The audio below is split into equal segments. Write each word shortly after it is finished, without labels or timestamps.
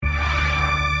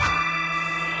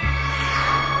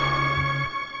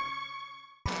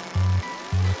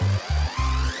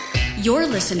You're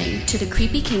listening to the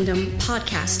Creepy Kingdom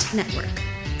Podcast Network,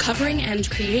 covering and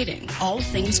creating all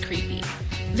things creepy.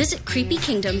 Visit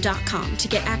creepykingdom.com to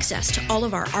get access to all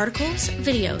of our articles,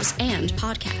 videos, and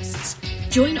podcasts.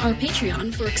 Join our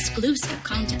Patreon for exclusive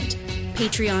content.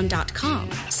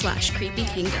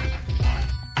 Patreon.com/creepykingdom.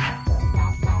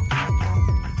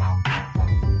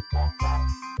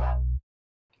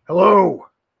 Hello,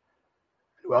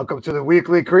 welcome to the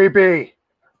Weekly Creepy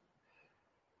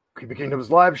Kingdom's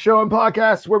live show and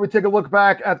podcast, where we take a look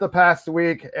back at the past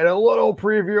week and a little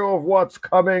preview of what's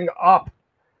coming up.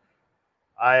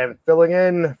 I am filling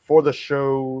in for the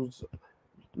show's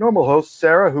normal host,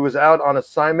 Sarah, who is out on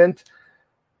assignment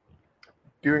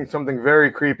doing something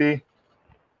very creepy,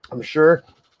 I'm sure,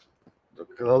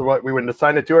 because otherwise we wouldn't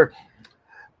assign it to her.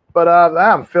 But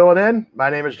I'm filling in. My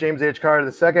name is James H. Carter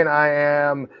II. I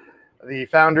am the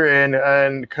founder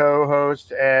and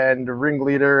co-host and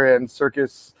ringleader and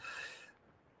circus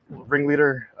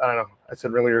ringleader. I don't know. I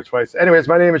said ringleader twice. Anyways,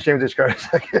 my name is James H. Carter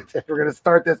II. We're going to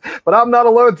start this, but I'm not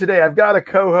alone today. I've got a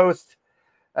co-host.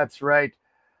 That's right.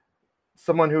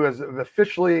 Someone who has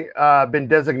officially been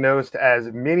designated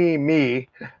as Mini-Me,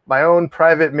 my own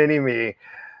private Mini-Me,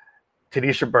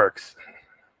 Tanisha Burks.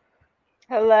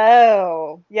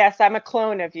 Hello. Yes, I'm a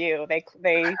clone of you. They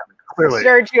Clearly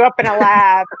stirred you up in a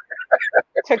lab,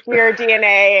 took your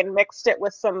DNA and mixed it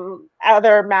with some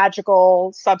other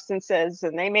magical substances,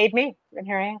 and they made me. And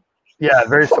here I am. Yeah,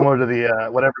 very similar to the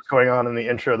whatever's going on in the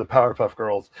intro of the Powerpuff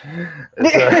Girls.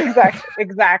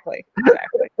 Exactly.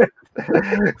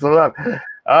 So,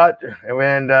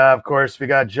 and of course, we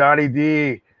got Johnny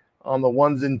D on the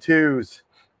ones and twos.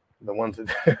 The ones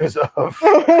and twos of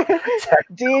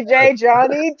DJ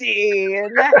Johnny D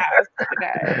in the house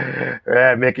today.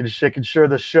 Right, making sure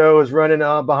the show is running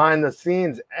behind the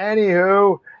scenes.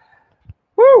 Anywho,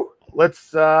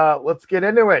 let's get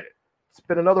into it. It's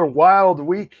been another wild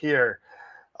week here,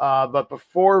 but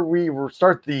before we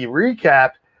start the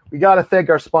recap, we got to thank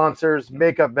our sponsors,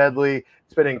 Makeup Medley.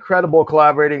 It's been incredible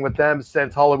collaborating with them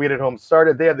since Halloween at Home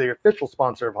started. They are the official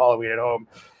sponsor of Halloween at Home,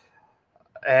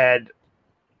 and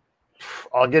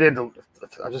I'll get into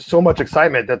just so much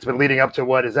excitement that's been leading up to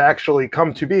what has actually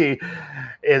come to be,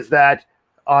 is that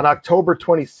on October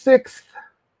 26th,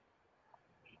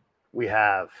 we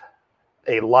have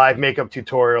a live makeup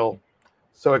tutorial.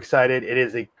 So excited. It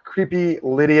is a creepy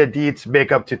Lydia Dietz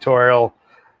makeup tutorial.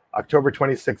 October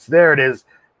 26th. There it is.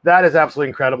 That is absolutely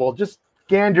incredible. Just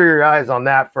gander your eyes on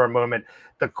that for a moment.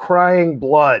 The crying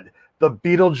blood, the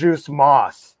Beetlejuice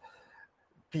moss,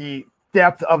 the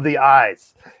depth of the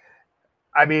eyes.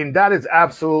 I mean, that is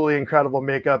absolutely incredible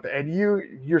makeup, and you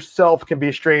yourself can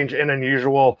be strange and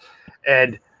unusual.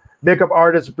 And makeup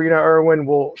artist Brina Irwin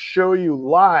will show you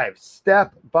live,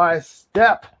 step by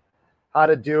step, how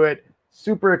to do it.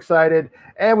 Super excited.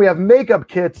 And we have makeup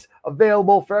kits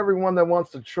available for everyone that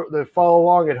wants to follow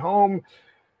along at home.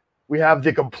 We have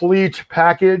the complete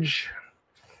package.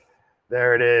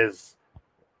 There it is.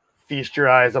 Feast your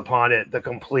eyes upon it. The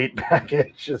complete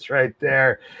package is right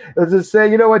there. Does it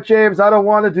say, you know what, James, I don't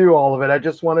want to do all of it. I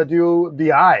just want to do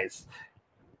the eyes.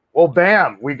 Well,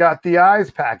 bam, we got the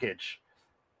eyes package.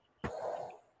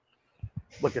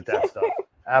 Look at that stuff.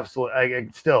 Absolutely.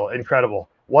 Still incredible.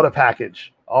 What a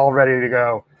package. All ready to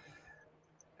go.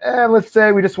 And let's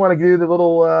say we just want to do the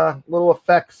little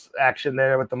effects action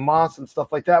there with the moss and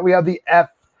stuff like that. We have the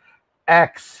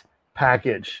FX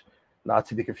package. Not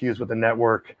to be confused with the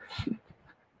network,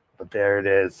 but there it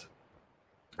is.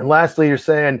 And lastly, you're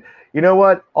saying, you know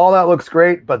what? All that looks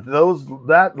great, but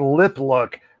that lip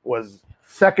look was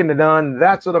second to none.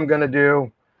 That's what I'm going to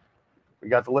do. We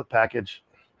got the lip package.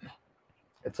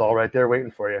 It's all right there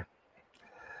waiting for you.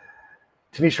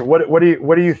 Tanisha,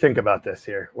 what do you think about this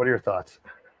here? What are your thoughts?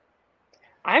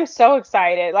 I'm so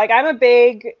excited. Like, I'm a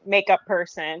big makeup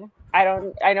person. I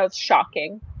know it's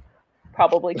shocking.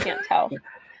 Probably can't tell.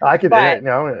 I could, but,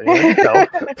 tell.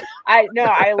 I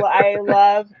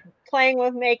love playing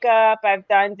with makeup. I've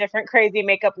done different crazy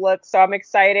makeup looks, so I'm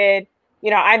excited.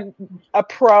 You know, I'm a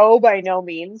pro by no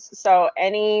means, so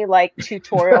any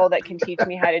tutorial that can teach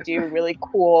me how to do really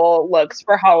cool looks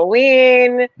for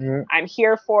Halloween, I'm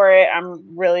here for it.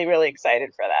 I'm really, really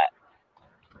excited for that.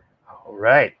 All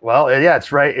right. Well, yeah,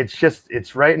 it's right.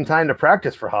 It's right in time to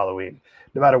practice for Halloween.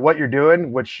 No matter what you're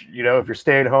doing, which, if you're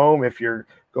staying home, if you're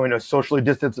going to a socially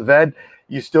distanced event,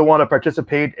 you still want to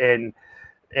participate in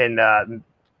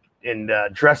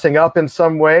dressing up in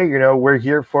some way. We're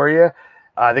here for you.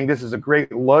 I think this is a great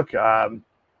look.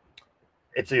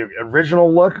 It's an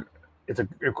original look. It's an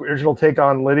original take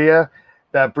on Lydia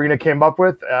that Brina came up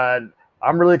with. I'm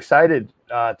really excited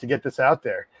to get this out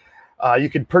there. You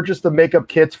can purchase the makeup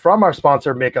kits from our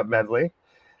sponsor, Makeup Medley.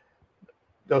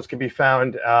 Those can be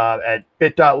found at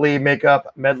bit.ly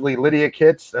makeup medley Lydia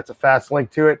kits. That's a fast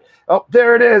link to it. Oh,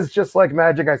 there it is. Just like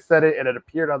magic, I said it, and it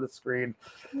appeared on the screen.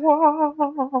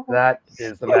 Wow. That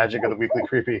is the magic of the Weekly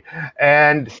Creepy.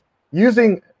 And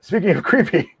speaking of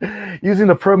creepy, using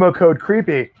the promo code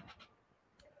creepy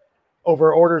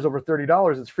over orders over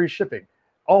 $30, it's free shipping.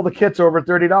 All the kits are over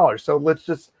 $30. So let's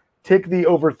just take the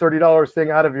over $30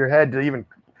 thing out of your head to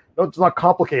let's not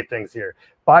complicate things here.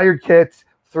 Buy your kits,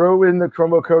 throw in the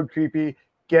promo code creepy,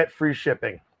 get free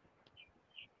shipping.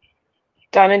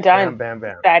 Done and done. Bam, bam,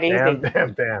 bam. That easy. Bam,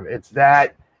 bam, bam. It's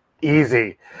that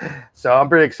easy. So I'm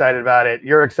pretty excited about it.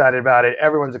 You're excited about it.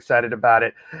 Everyone's excited about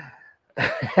it.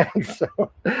 And so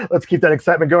let's keep that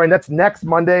excitement going. That's next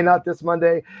Monday, not this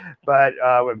Monday. But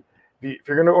if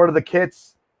you're going to order the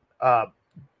kits,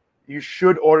 you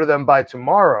should order them by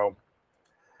tomorrow.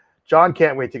 John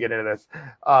can't wait to get into this.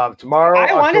 Tomorrow,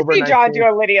 I want to see 19th, John do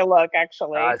a Lydia look,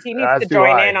 actually. He needs to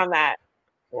join in on that.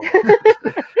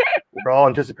 We're all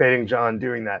anticipating John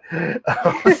doing that.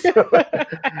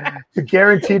 To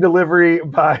guarantee delivery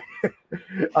by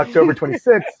October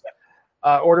 26th,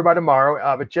 order by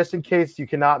tomorrow. But just in case you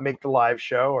cannot make the live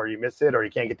show, or you miss it, or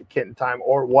you can't get the kit in time,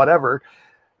 or whatever,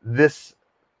 this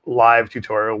live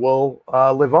tutorial will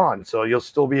live on. So you'll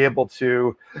still be able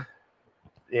to,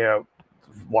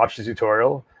 watch the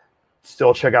tutorial,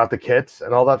 still check out the kits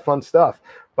and all that fun stuff.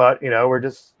 But we're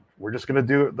just going to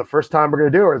do it the first time we're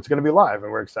going to do it. It's going to be live,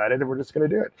 and we're excited, and we're just going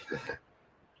to do it.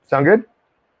 Sound good?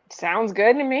 Sounds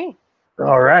good to me.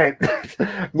 All right.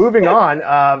 Moving on.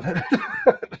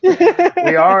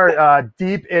 We are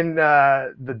deep in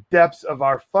the depths of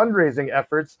our fundraising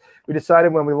efforts. We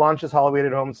decided when we launched this Halloween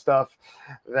at Home stuff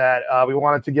that we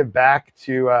wanted to give back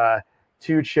to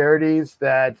two charities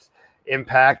that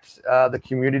impact the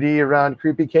community around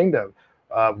Creepy Kingdom.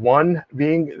 One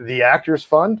being the Actors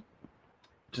Fund,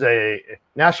 which is a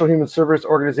national human service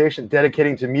organization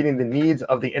dedicating to meeting the needs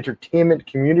of the entertainment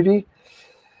community.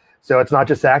 So it's not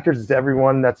just actors, it's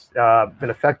everyone that's been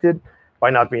affected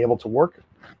by not being able to work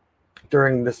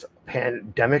during this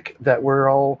pandemic that we're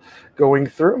all going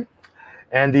through.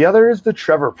 And the other is the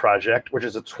Trevor Project, which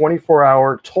is a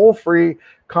 24-hour toll-free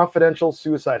confidential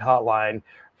suicide hotline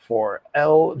for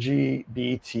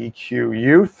LGBTQ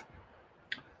youth.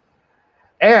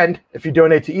 And if you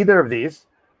donate to either of these,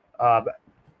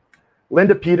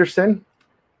 Linda Peterson,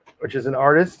 which is an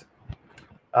artist,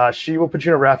 she will put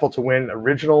you in a raffle to win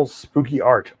original spooky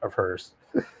art of hers.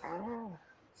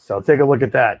 So take a look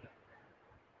at that.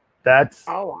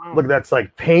 Look, that's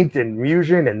like paint and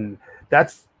fusion, and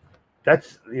that's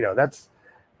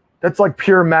like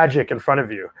pure magic in front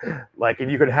of you. Like,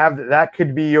 and you could have that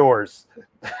could be yours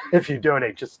if you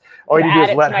donate. Just all you do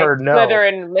is let her know.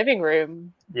 Slytherin living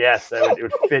room. Yes, it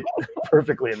would fit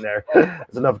perfectly in there.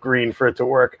 There's enough green for it to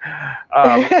work.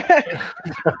 You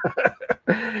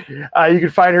can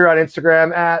find her on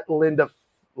Instagram at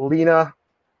Lena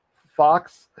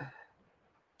Fox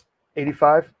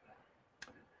 85.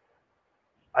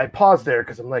 I paused there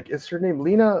because I'm like, is her name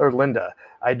Lena or Linda?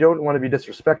 I don't want to be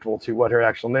disrespectful to what her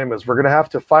actual name is. We're going to have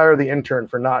to fire the intern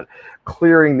for not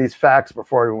clearing these facts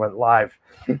before we went live.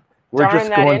 We're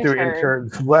just going through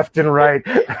interns left and right,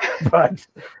 but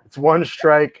it's one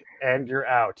strike and you're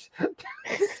out.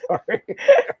 Sorry.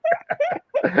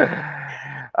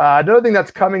 Another thing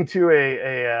that's coming to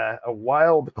a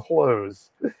wild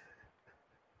close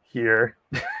here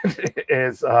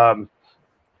is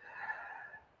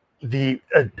the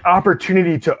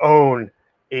opportunity to own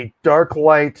a Dark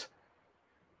Light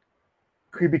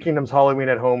Creepy Kingdom's Halloween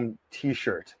at Home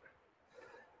t-shirt.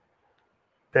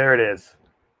 There it is.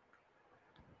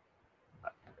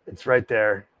 It's right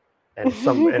there. And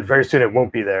very soon it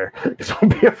won't be there. It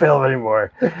won't be available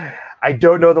anymore. I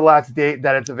don't know the last date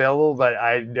that it's available, but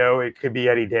I know it could be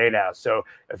any day now. So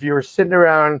if you were sitting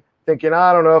around thinking,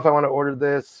 I don't know if I want to order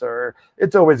this, or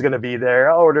it's always going to be there,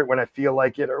 I'll order it when I feel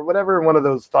like it, or whatever one of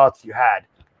those thoughts you had,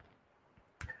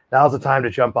 now's the time to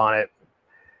jump on it.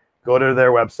 Go to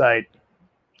their website,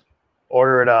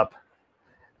 order it up,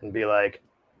 and be like,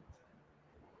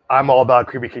 I'm all about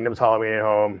Creepy Kingdom's Halloween at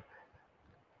Home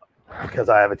because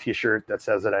I have a t-shirt that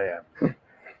says that I am.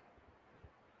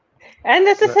 And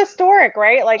this is historic,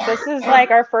 right? Like, this is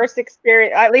like our first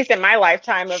experience, at least in my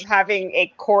lifetime, of having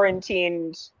a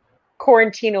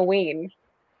quarantine-a-ween,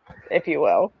 if you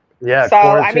will. Yeah. So,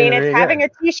 I mean, it's having a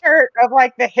t-shirt of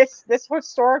like this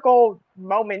historical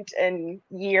moment and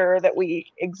year that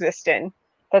we exist in.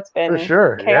 That's been for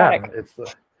sure chaotic.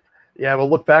 We'll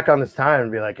look back on this time and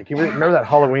be like, can we remember that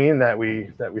Halloween that we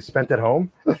spent at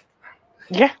home?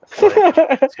 Yeah.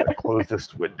 Just gonna close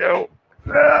this window.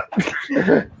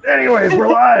 Anyways, we're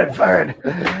live. All right.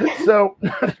 So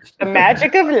the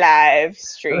magic of live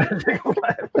stream.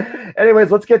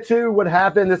 Anyways, let's get to what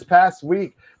happened this past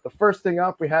week. The first thing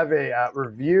up, we have a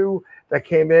review that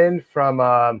came in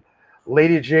from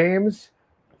Lady James.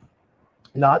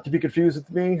 Not to be confused with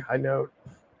me. I know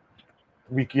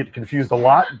we get confused a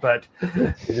lot, but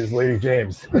it is Lady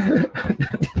James.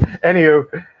 Anywho,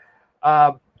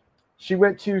 she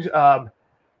went to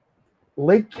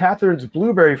Lake Catherine's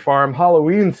Blueberry Farm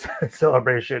Halloween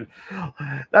celebration.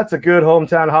 That's a good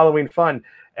hometown Halloween fun.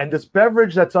 And this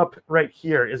beverage that's up right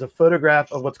here is a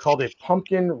photograph of what's called a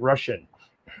pumpkin Russian.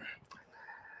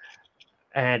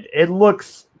 And it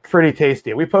looks pretty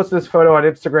tasty. We posted this photo on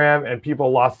Instagram and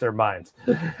people lost their minds.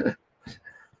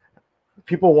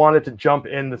 People wanted to jump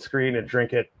in the screen and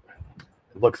drink it.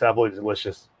 It looks absolutely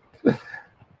delicious.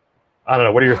 I don't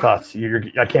know. What are your thoughts? I don't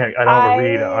have a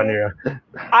read on you.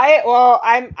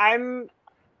 I'm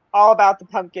all about the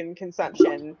pumpkin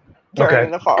consumption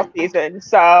during the fall season.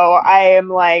 So I am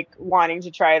like wanting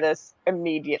to try this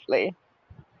immediately.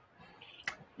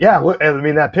 Yeah, I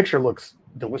mean that picture looks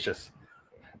delicious.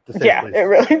 Yeah, it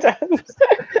really does.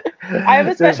 I'm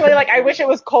especially like, I wish it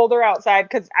was colder outside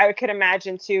because I could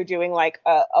imagine too doing like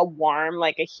a warm,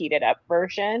 like a heated up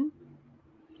version.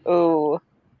 Ooh.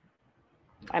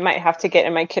 I might have to get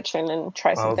in my kitchen and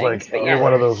try some things. Like, you're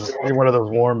one of those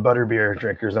warm butterbeer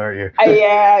drinkers, aren't you?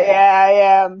 Yeah, I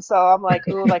am. So I'm like,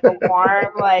 ooh, like a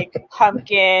warm, like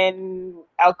pumpkin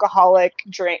alcoholic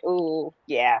drink. Ooh,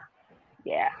 yeah.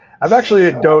 I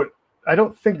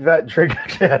don't think that drink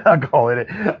actually had alcohol in it.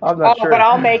 I'm not sure. But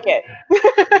I'll make it.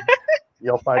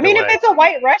 You'll find I mean, if it's a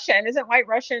White Russian, isn't White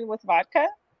Russian with vodka?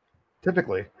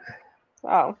 Typically.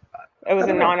 Oh, it was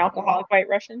a non-alcoholic White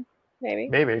Russian, maybe.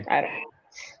 Maybe.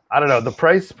 I don't know. The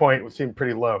price point would seem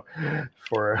pretty low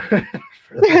for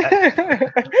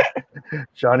that.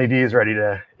 Johnny D is ready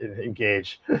to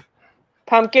engage.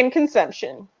 Pumpkin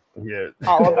consumption. Yeah.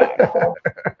 All about it.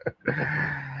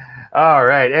 All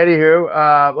right.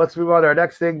 Anywho, let's move on to our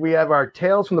next thing. We have our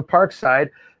Tales from the Park Side.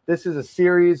 This is a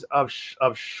series of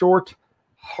short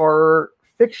horror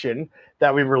fiction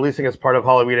that we're releasing as part of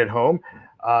Halloween at Home.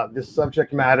 This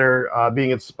subject matter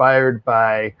being inspired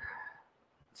by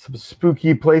some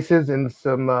spooky places in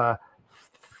some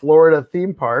Florida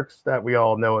theme parks that we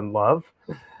all know and love.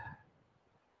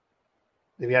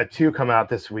 We had 2 come out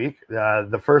this week.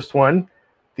 The first one,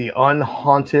 The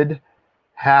Unhaunted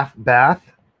Half Bath.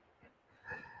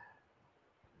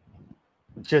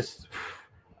 Just,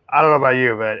 I don't know about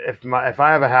you, but if I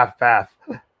have a half bath,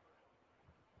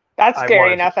 that's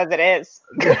scary enough as it is.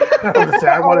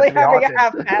 I want it to be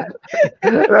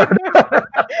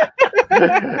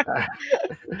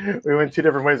haunted. We went 2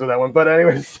 different ways with that one, but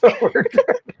anyways, so we're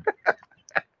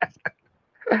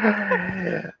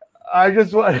I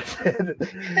just wanted to,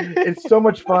 it's so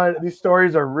much fun. These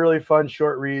stories are really fun,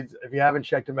 short reads. If you haven't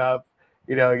checked them out,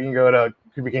 you can go to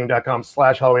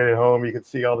creepykingdom.com/Halloween at Home. You can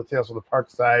see all the Tales from the Park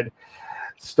Side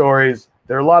stories.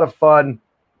 They're a lot of fun.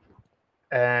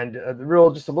 And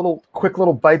just a quick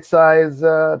little bite-size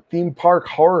theme park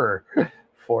horror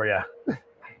for you.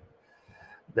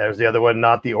 There's the other one,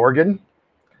 Not the Organ,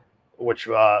 which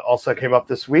also came up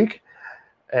this week.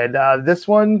 And this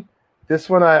one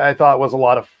I thought was a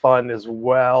lot of fun as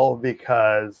well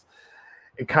because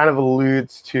it kind of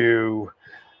alludes to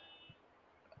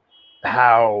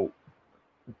how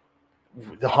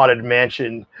the Haunted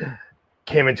Mansion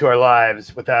came into our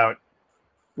lives without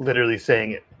literally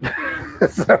saying it. A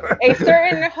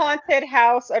certain haunted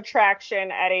house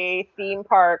attraction at a theme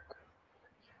park.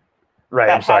 Right,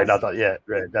 I'm sorry, not that yet.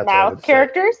 Right, that's mouth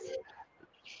characters?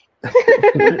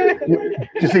 Did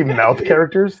you say mouth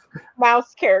characters?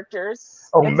 Mouse characters.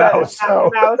 Oh, it's mouse.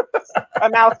 A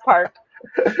mouse park.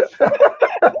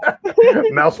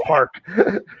 Mouse park.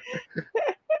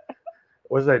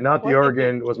 Was that Not the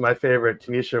Organ was my favorite.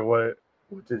 Tanisha, what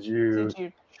did you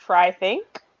try think?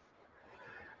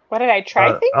 What did I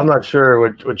try think? I'm not sure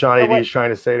what Johnny D is trying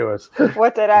to say to us.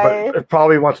 What did I? But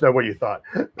probably wants to know what you thought.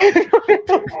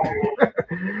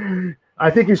 I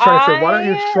think he's trying to say, why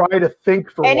don't you try to think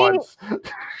for once?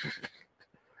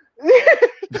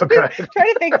 Okay.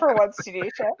 Try to think for once,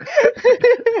 Tanisha.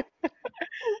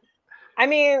 I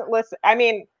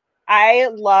mean, I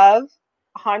love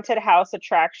haunted house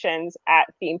attractions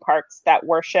at theme parks that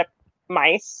worship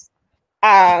mice.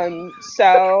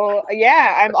 So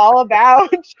yeah, I'm all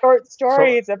about short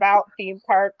stories about theme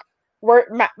park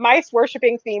mice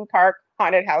worshiping theme park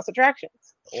haunted house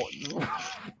attractions.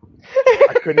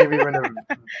 I couldn't even have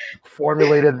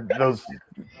formulated those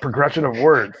progression of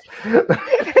words.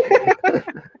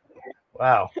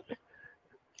 Wow.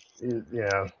 You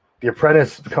know, the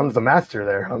apprentice becomes the master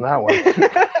there on that one.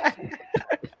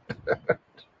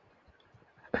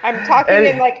 I'm talking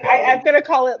in like I'm gonna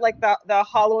call it like the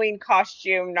Halloween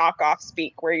costume knockoff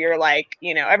speak, where you're like,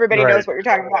 everybody knows what you're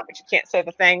talking about, but you can't say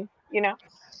the thing, Yeah.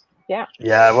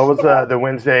 Yeah. What was the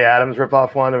Wednesday Addams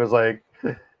ripoff one? It was like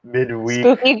midweek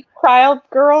spooky child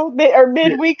girl or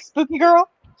midweek spooky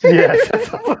girl. Yes.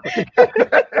 Hump day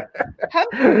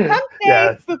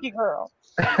Yes. spooky girl.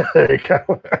 There you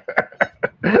go.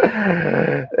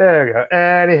 There you go.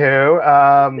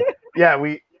 Anywho,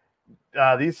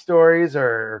 yeah, these stories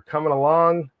are coming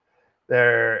along.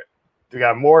 We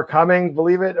got more coming,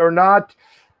 believe it or not.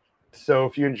 So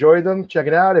if you enjoyed them, check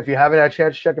it out. If you haven't had a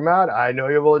chance to check them out, I know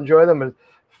you will enjoy them. It's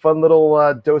fun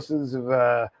little doses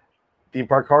of theme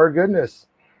park horror goodness.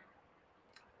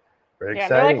 Very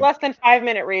exciting. They're like less than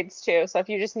 5-minute reads too. So if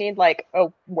you just need like a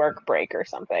work break or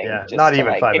something, just not to,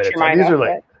 even like, 5 minutes. These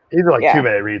are like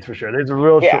 2-minute reads for sure. These are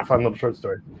real fun little short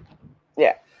stories.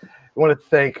 Yeah. I want to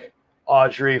thank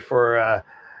Audrey for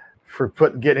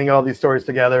getting all these stories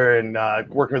together and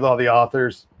working with all the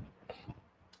authors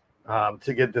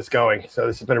to get this going. So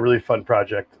this has been a really fun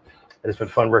project. It's been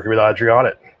fun working with Audrey on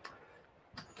it.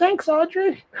 Thanks,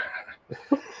 Audrey.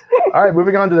 All right,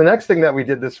 moving on to the next thing that we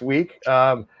did this week.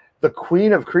 The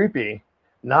Queen of Creepy,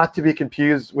 not to be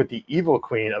confused with the evil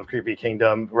Queen of Creepy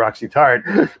Kingdom, Roxy Tart.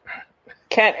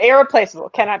 Irreplaceable,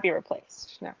 cannot be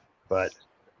replaced. No. But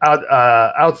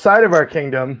outside of our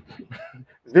kingdom,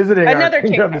 visiting another our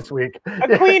kingdom this week.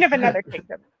 A queen of another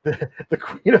kingdom. The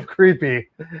Queen of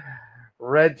Creepy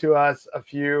read to us a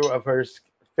few of her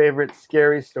favorite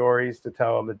scary stories to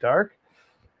tell in the dark.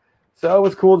 So it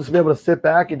was cool just to be able to sit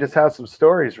back and just have some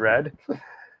stories read.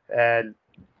 And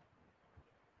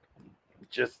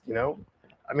just, how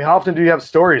often do you have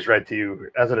stories read to you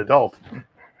as an adult?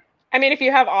 I mean, if you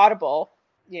have Audible,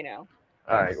 All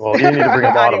right, well, you need to bring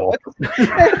up Audible.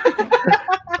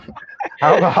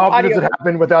 How often does it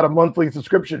happen without a monthly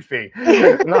subscription fee?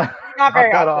 Not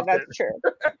very often. That's true.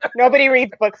 Nobody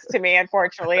reads books to me,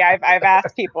 unfortunately. I've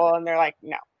asked people, and they're like,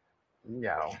 no.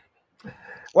 No.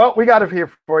 Well, we got it here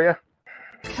for you.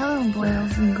 Hello,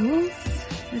 boils and ghouls.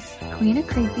 This is Queen of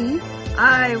Creepy.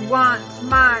 I want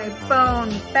my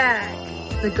phone back.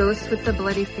 The ghost with the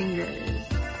bloody fingers.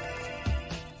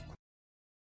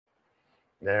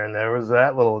 There was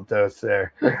that little dose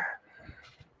there.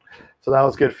 So that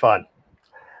was good fun.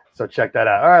 So check that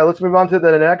out. All right, let's move on to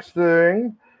the next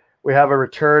thing. We have a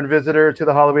return visitor to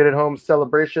the Halloween at Home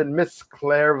celebration, Miss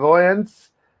Clairvoyance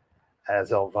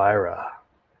as Elvira.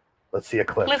 Let's see a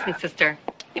clip. Listen, sister,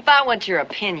 if I want your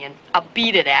opinion, I'll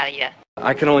beat it out of you.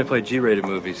 I can only play G-rated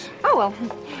movies. Oh, well,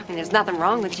 there's nothing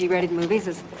wrong with G-rated movies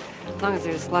as long as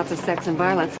there's lots of sex and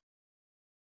violence.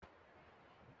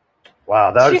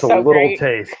 Wow, that was a little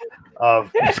taste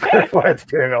of Miss Clairvoyance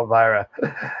doing Elvira.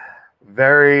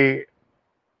 Very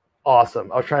awesome.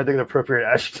 I was trying to think of the appropriate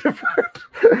adjective for it.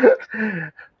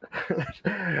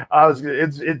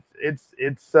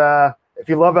 If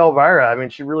you love Elvira, I mean,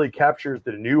 she really captures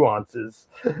the nuances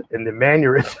and the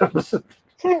mannerisms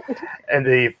and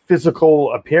the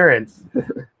physical appearance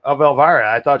of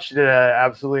Elvira. I thought she did an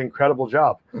absolutely incredible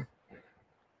job.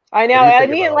 I know. I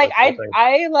mean, like,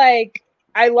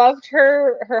 I loved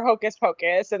her Hocus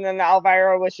Pocus, and then the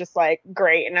Elvira was just like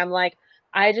great. And I'm like,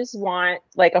 I just want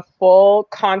like a full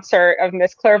concert of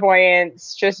Miss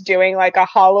Clairvoyance just doing like a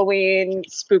Halloween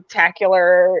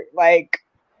spooktacular, like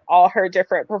all her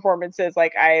different performances.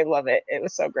 Like, I love it. It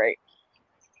was so great.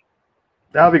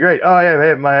 That would be great. Oh yeah,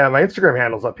 hey, my Instagram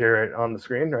handle's up here right on the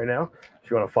screen right now. If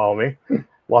you want to follow me,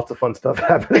 lots of fun stuff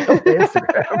happening on the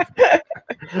Instagram.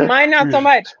 Mine not so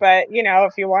much, but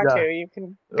if you want to, you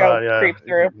can go creep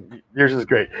through. Yours is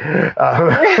great.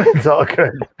 It's all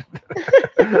good.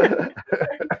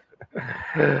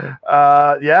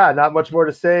 Not much more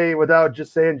to say without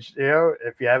just saying,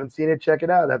 if you haven't seen it, check it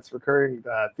out. That's recurring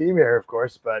theme here, of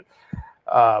course. But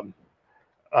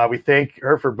we thank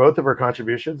her for both of her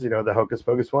contributions. The Hocus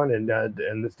Pocus one and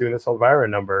this doing this Elvira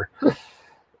number.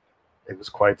 It was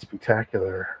quite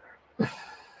spectacular.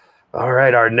 All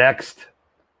right, our next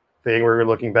thing we're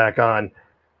looking back on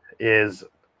is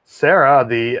Sarah,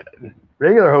 the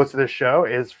regular host of this show,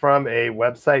 is from a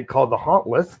website called The Haunt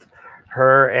List.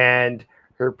 Her and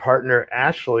her partner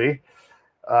Ashley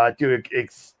do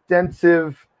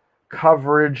extensive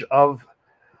coverage of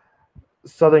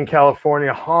Southern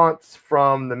California haunts,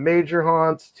 from the major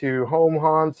haunts to home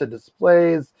haunts and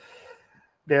displays.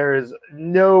 There is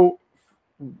no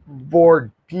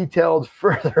more detailed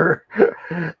further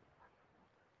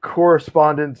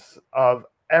correspondence of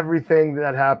everything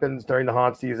that happens during the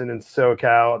haunt season in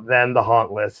SoCal than the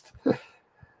Haunt List.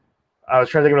 I was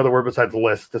trying to think of another word besides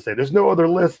list to say. There's no other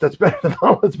list that's better than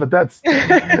the list, but that's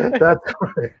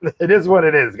it is what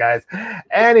it is, guys.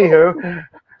 Anywho,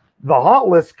 the Haunt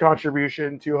List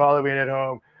contribution to Halloween at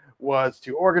Home was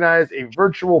to organize a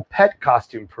virtual pet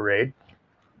costume parade,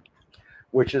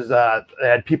 which is they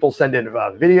had people send in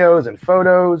videos and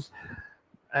photos,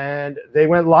 and they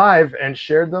went live and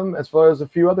shared them, as well as a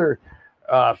few other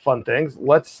fun things.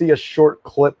 Let's see a short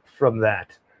clip from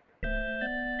that.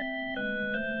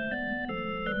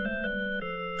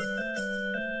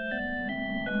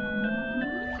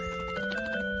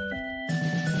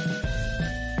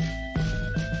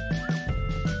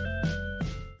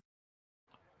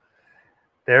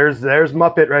 There's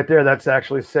Muppet right there. That's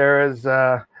actually Sarah's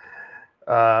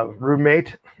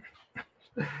roommate.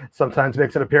 Sometimes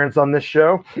makes an appearance on this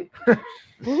show,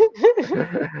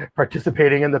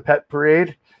 participating in the pet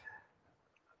parade.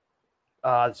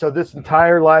 So this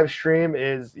entire live stream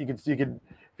is you can if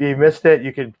you missed it,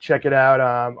 you can check it out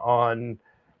on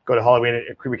go to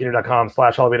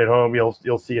creepykingdom.com/Halloween at Home.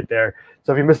 You'll see it there.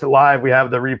 So if you missed it live, we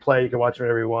have the replay. You can watch it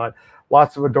whenever you want.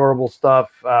 Lots of adorable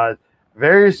stuff.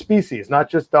 Various species, not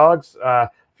just dogs. A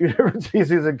few different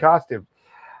species in costume.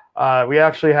 We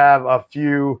actually have a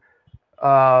few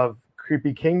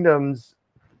Creepy Kingdoms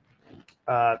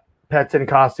pets in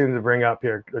costumes to bring up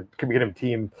here. The Creepy Kingdom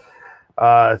team.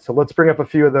 So let's bring up a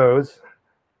few of those.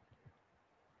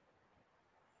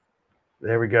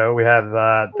 There we go. We have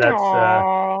that's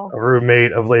a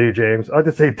roommate of Lady James. I like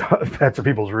to say pets are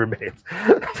people's roommates.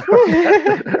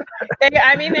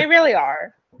 They really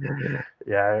are.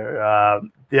 Yeah,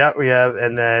 we have,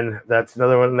 and then that's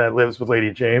another one that lives with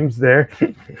Lady James there.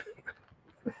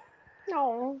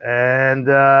 No. And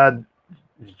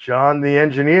John the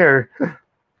engineer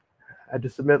had to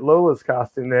submit Lola's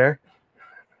costume there.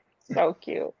 So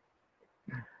cute.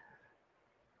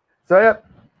 So yep,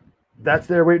 that's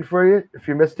there waiting for you. If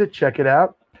you missed it, check it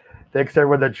out. Thanks to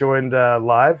everyone that joined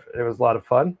live. It was a lot of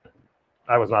fun.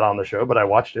 I was not on the show, but I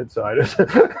watched it, so I just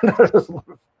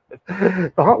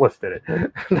the Haunt List did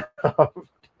it.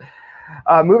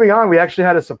 Moving on, we actually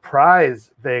had a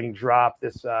surprise thing drop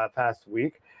this past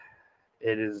week.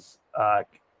 It is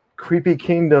Creepy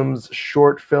Kingdom's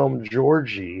short film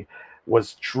Georgie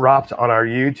was dropped on our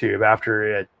YouTube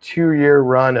after a 2-year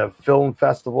run of film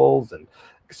festivals and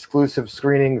exclusive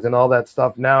screenings and all that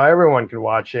stuff. Now everyone can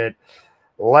watch it.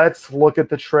 Let's look at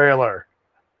the trailer.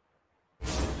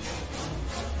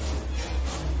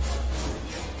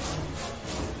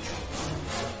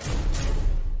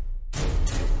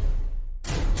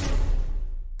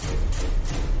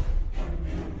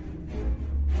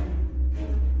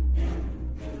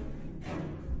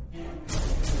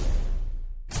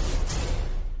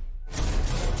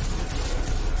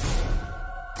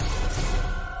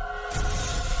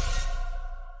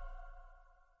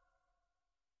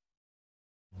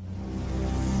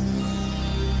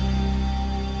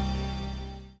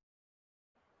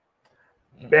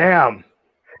 Bam!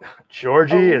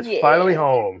 Georgie is finally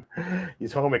home.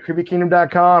 He's home at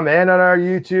creepykingdom.com and on our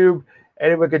YouTube.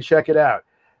 Anyone can check it out.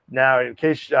 Now, in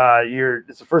case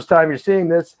it's the first time you're seeing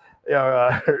this,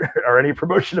 or any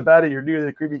promotion about it, you're new to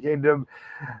the Creepy Kingdom,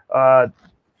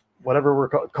 whatever we're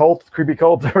called, cult, creepy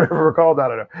cult, whatever we're called. I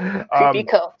don't know. Creepy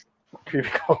cult. Creepy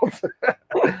cult.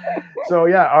 So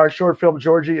yeah, our short film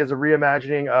Georgie is a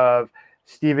reimagining of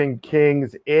Stephen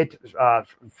King's It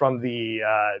from the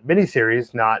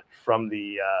miniseries, not from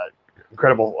the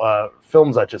incredible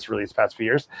films that just released past few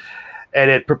years. And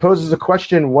it proposes a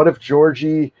question: what if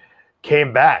Georgie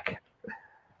came back?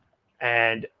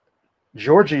 And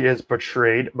Georgie is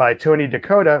portrayed by Tony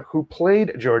Dakota, who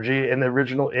played Georgie in the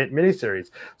original It miniseries.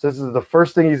 So this is the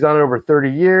first thing he's done in over 30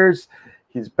 years.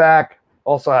 He's back.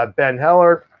 Also have Ben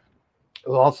Heller,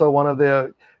 who's also one of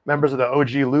the members of the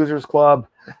OG Losers Club.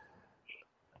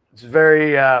 It's a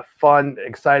very fun,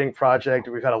 exciting project.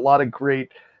 We've had a lot of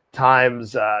great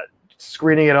times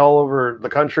screening it all over the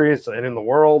country and in the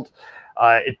world.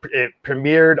 It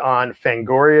premiered on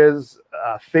Fangoria's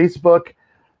Facebook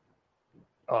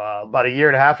about a year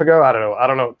and a half ago. I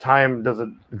don't know. Time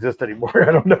doesn't exist anymore.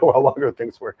 I don't know how long ago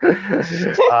things were.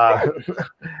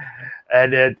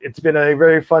 And it's been a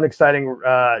very fun, exciting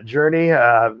journey.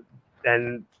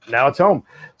 And now it's home.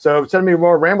 So instead of me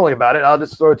more rambling about it, I'll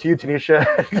just throw it to you, Tanisha.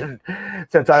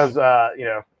 Since I was,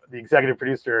 the executive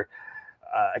producer,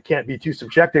 I can't be too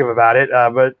subjective about it.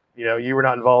 But you were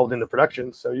not involved in the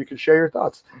production, so you can share your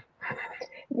thoughts.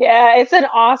 Yeah, it's an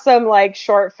awesome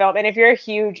short film, and if you're a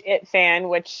huge It fan,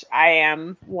 which I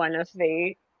am, one of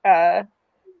the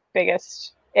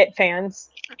biggest It fans.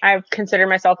 I consider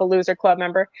myself a Loser Club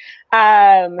member.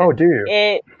 Oh, do you?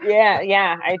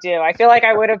 Yeah, I do. I feel like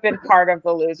I would have been part of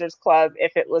the Losers Club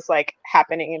if it was like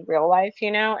happening in real life,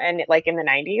 and like in the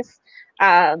 90s.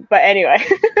 But anyway,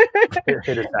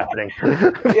 it is happening.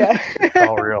 Yeah, it's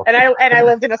all real. And I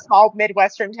lived in a small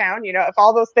Midwestern town. If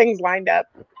all those things lined up,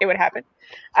 it would happen.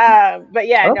 But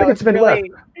yeah, I don't think it's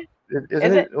really.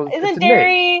 Isn't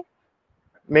Derry?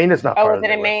 Maine is not. Oh, part is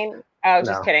it in Maine? Oh,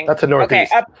 just kidding. That's a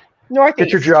Northeast. Okay, up Northeast.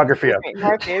 Get your geography up. Okay,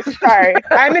 Northeast. Sorry,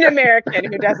 I'm an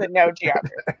American who doesn't know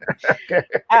geography. Okay.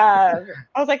 I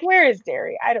was like, where is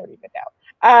Derry? I don't even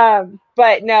know.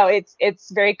 But no,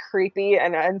 it's very creepy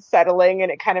and unsettling,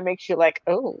 and it kind of makes you like,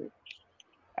 oh,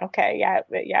 okay, yeah,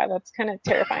 that's kind of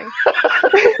terrifying.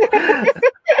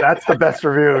 That's the best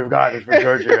review we've gotten for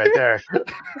Georgie right there.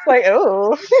 It's like,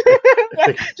 oh,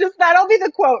 just that'll be the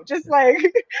quote. Just like,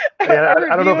 yeah,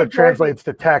 I don't know if it translates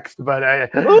to text, but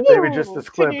maybe just this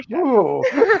clip. Ooh.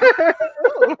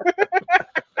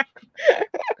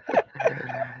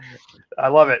 I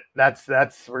love it. That's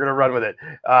we're gonna run with it.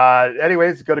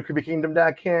 Anyways, go to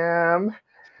creepykingdom.com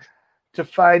to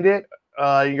find it. You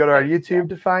can go to our YouTube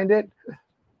to find it.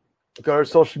 Go to our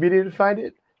social media to find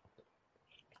it.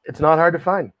 It's not hard to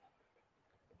find.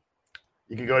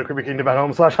 You can go to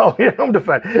creepykingdom.home/home to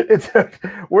find it. It's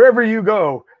wherever you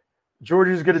go,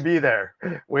 Georgie's going to be there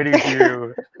waiting for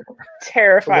you.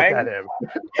 Terrifying. To look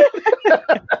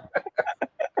at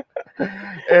him.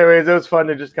 Anyways, it was fun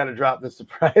to just kind of drop the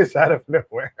surprise out of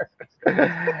nowhere.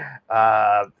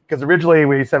 Because originally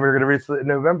we said we were going to release it in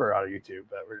November on YouTube,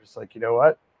 but we're just like, you know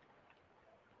what?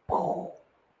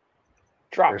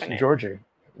 Dropping it. Georgie.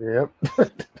 Yep.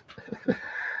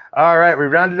 All right, we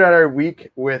rounded out our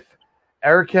week with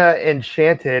Erica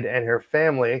Enchanted and her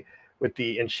family with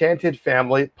the Enchanted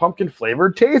Family Pumpkin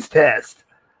Flavored Taste Test.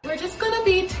 We're just going to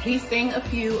be tasting a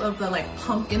few of the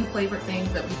pumpkin flavored things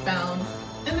that we found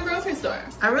in the grocery store.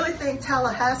 I really think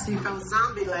Tallahassee from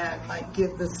Zombieland might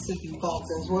give this sleeping faults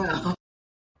as well.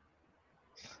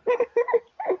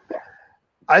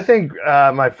 I think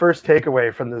my first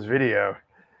takeaway from this video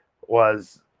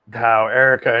was how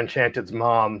Erica Enchanted's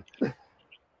mom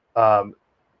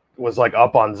was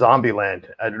up on Zombieland.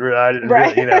 I didn't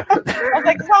right. really, I was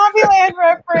like, Zombieland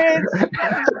reference.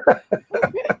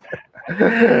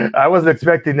 I wasn't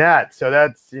expecting that. So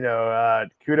that's,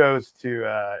 kudos to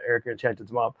Erica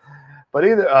Enchanted's mom. But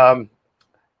either,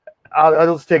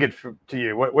 I'll just take it to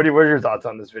you. What are your thoughts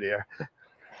on this video?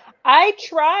 I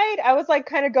was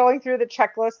kind of going through the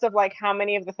checklist of how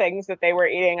many of the things that they were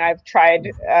eating I've tried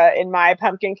in my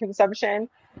pumpkin consumption.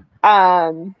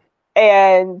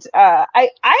 And I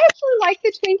actually like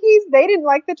the Twinkies. They didn't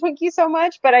like the Twinkies so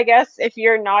much, but I guess if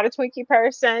you're not a Twinkie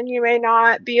person, you may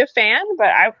not be a fan,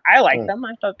 but I like them.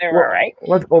 I thought they were all right.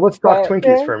 Let's talk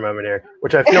Twinkies for a moment here,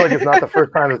 which I feel like is not the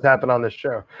first time it's happened on this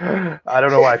show. I don't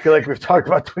know why. I feel like we've talked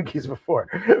about Twinkies before,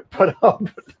 but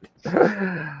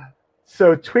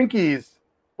so Twinkies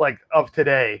of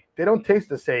today, they don't taste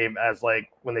the same as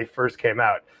when they first came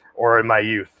out or in my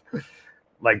youth.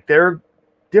 They're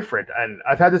different, and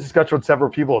I've had this discussion with several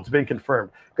people. It's been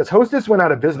confirmed because Hostess went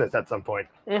out of business at some point,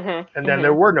 and then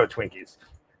there were no Twinkies,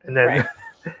 and then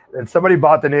and somebody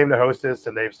bought the name to Hostess,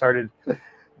 and they've started.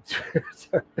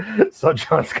 So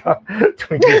John Scott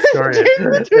Twinkie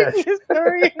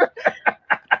story.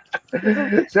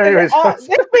 So anyways,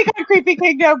 this week on Creepy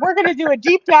Kingdom, we're going to do a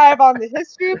deep dive on the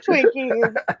history of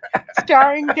Twinkies,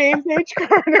 starring James H.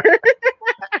 Garner.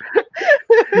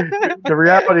 The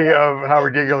reality of how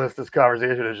ridiculous this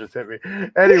conversation has just hit me.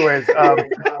 Anyways,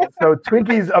 so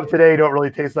Twinkies of today don't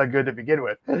really taste that good to begin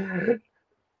with.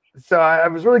 So I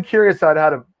was really curious on how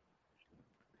to,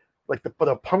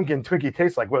 the pumpkin Twinkie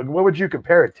tastes like. What would you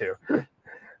compare it to?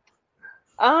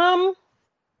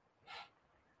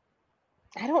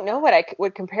 I don't know what I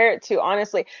would compare it to,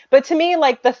 honestly. But to me,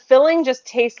 the filling just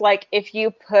tastes like if you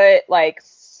put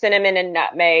cinnamon and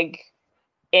nutmeg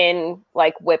in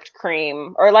whipped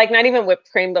cream, or not even whipped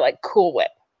cream, but Cool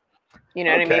Whip. You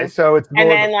know what I mean? So it's more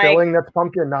the filling that's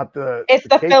pumpkin, not the. It's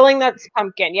the filling that's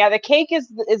pumpkin. Yeah, the cake is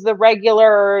the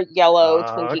regular yellow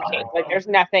Twinkie cake. There's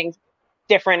nothing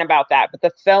different about that, but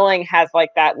the filling has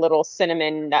that little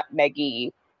cinnamon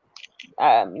nutmeggy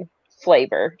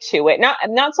flavor to it.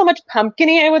 Not so much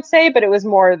pumpkin-y, I would say, but it was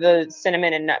more the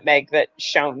cinnamon and nutmeg that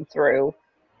shone through,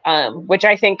 which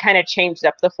I think kind of changed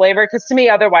up the flavor, because to me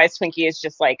otherwise Twinkie is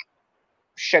just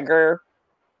sugar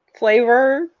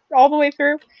flavor all the way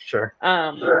through. Sure.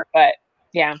 But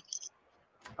yeah,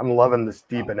 I'm loving this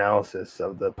deep analysis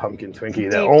of the pumpkin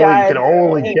Twinkie that you can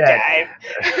only get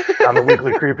on the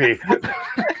Weekly Creepy.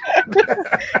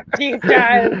 Deep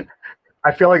dive.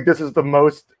 I feel like this is the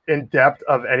most in depth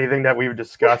of anything that we've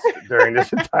discussed during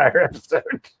this entire episode.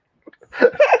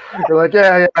 We're like,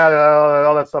 yeah,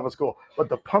 all that stuff was cool, but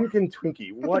the pumpkin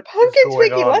Twinkie, what? The pumpkin is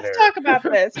going Twinkie. on Let's there? talk about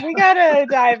this. We gotta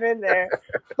dive in there.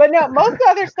 But no, most of the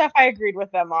other stuff I agreed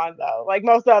with them on though. Like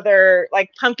most other, like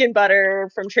pumpkin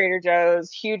butter from Trader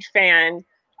Joe's, huge fan.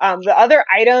 The other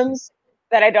items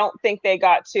that I don't think they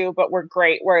got to, but were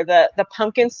great, were the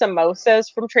pumpkin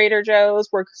samosas from Trader Joe's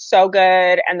were so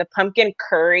good, and the pumpkin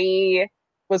curry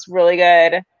was really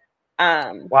good.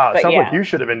 Wow, it sounds like you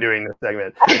should have been doing this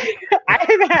segment.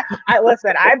 I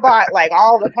listen. I bought like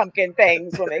all the pumpkin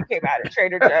things when they came out at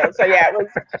Trader Joe's. So yeah, it was.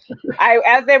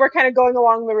 As they were kind of going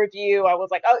along the review, I was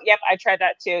like, oh, yep, I tried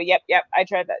that too. Yep, I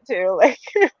tried that too. Like.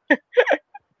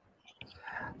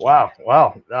 Wow.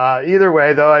 Either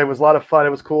way, though, it was a lot of fun. It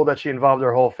was cool that she involved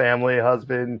her whole family,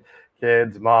 husband,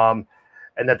 kids, mom,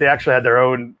 and that they actually had their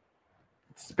own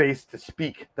space to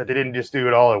speak, that they didn't just do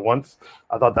it all at once.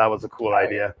 I thought that was a cool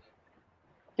idea.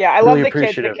 Yeah, I love the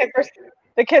kids.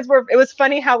 The kids were. It was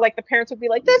funny how like the parents would be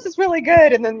like, "This is really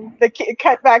good," and then the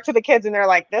cut back to the kids, and they're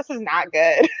like, "This is not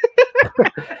good."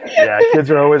 Yeah, kids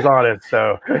are always on it.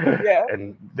 So, yeah.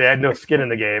 And they had no skin in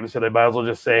the game, so they might as well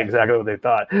just say exactly what they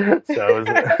thought. So, it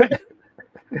was,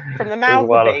 from the mouth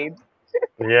of babes.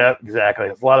 Yeah, exactly.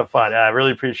 It's a lot of fun. I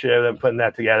really appreciate them putting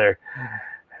that together,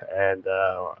 and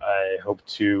I hope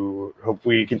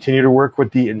we continue to work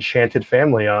with the Enchanted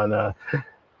family on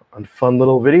fun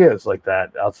little videos like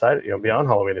that outside, beyond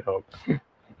Halloween at Home,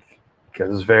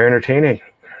 because it's very entertaining.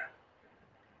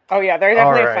 Oh yeah, they're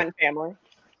definitely a fun family.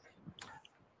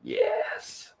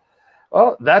 Yes.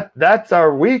 Well, that's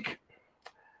our week.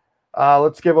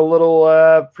 Let's give a little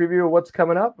preview of what's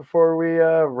coming up before we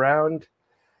round.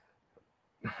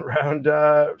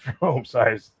 Oh,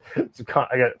 sorry.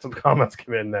 I got some comments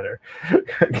come in that are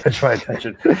catch my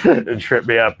attention and trip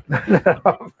me up.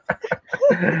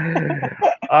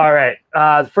 All right.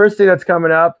 The first thing that's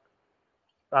coming up,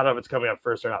 I don't know if it's coming up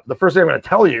first or not. The first thing I'm going to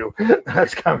tell you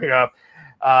that's coming up,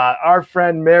 our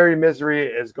friend Mary Misery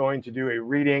is going to do a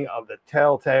reading of The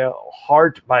Telltale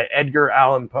Heart by Edgar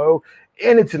Allan Poe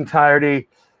in its entirety.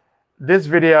 This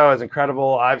video is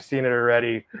incredible. I've seen it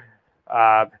already.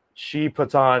 She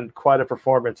puts on quite a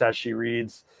performance as she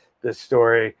reads this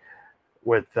story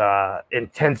with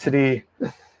intensity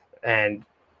and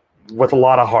with a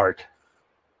lot of heart.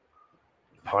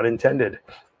 Pun intended.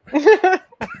 So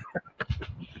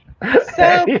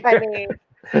funny.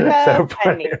 So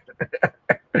funny.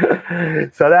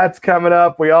 So that's coming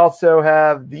up. We also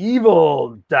have the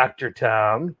evil Dr.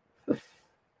 Tom.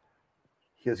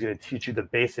 He's going to teach you the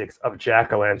basics of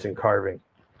jack-o'-lantern carving.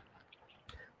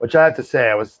 Which I have to say,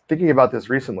 I was thinking about this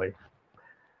recently.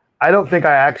 I don't think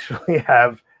I actually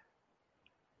have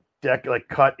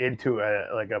cut into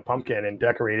a pumpkin and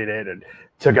decorated it and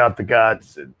took out the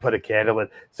guts and put a candle in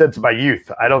since my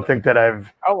youth. I don't think that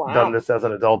I've done this as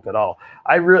an adult at all.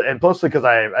 And mostly because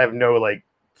I have no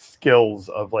skills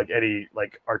of any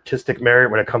artistic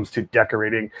merit when it comes to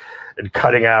decorating and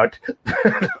cutting out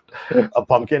a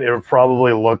pumpkin. It would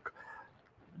probably look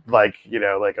like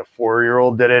a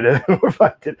 4-year-old did it if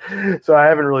I did. So I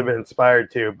haven't really been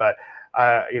inspired to, but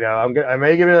I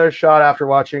may give it another shot after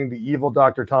watching the evil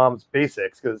Dr. Tom's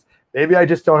basics, because maybe I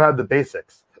just don't have the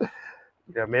basics.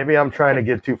 Maybe I'm trying to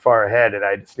get too far ahead and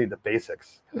I just need the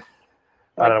basics.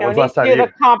 I don't know. When's last time you the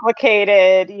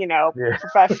complicated,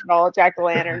 professional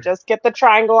jack-o'-lantern? Just get the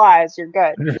triangle eyes. You're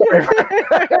good.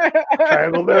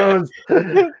 Triangle nose.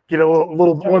 Get a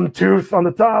little one tooth on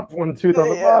the top, one tooth on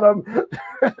the bottom.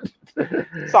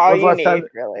 That's all you need,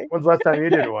 really. When's the last time you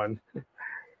did one?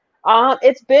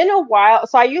 It's been a while.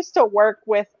 So I used to work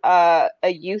with a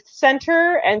youth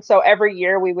center, and so every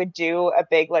year we would do a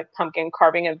big pumpkin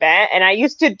carving event. And I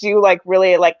used to do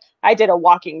really I did a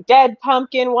Walking Dead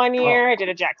pumpkin one year. I did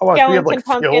a Jack Skellington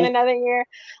pumpkin another year.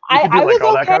 I was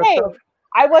okay. Kind of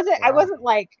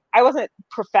I wasn't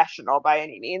professional by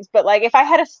any means, but if I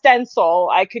had a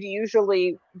stencil, I could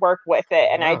usually work with it,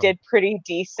 and I did pretty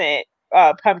decent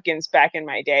pumpkins back in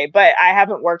my day. But I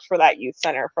haven't worked for that youth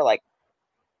center for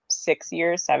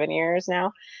 7 years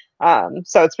now.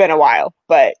 So it's been a while,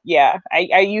 but yeah,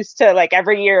 I used to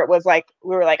every year it was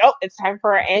we were oh, it's time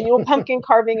for our annual pumpkin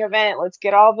carving event. Let's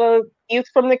get all the youth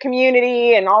from the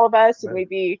community and all of us, and we'd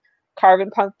be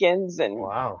carving pumpkins. And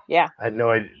wow, yeah, I had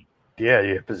no idea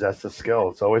you possess the skill.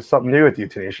 It's always something new with you,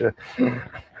 Tanisha.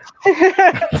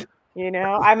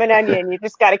 I'm an onion. You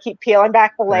just got to keep peeling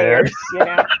back the layers.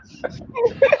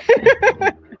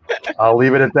 I'll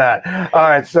leave it at that. All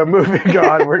right, so moving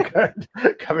on, we're good.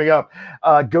 Coming up,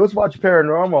 Ghostwatch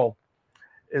Paranormal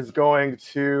is going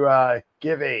to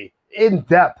give a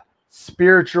in-depth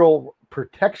spiritual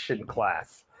protection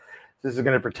class. This is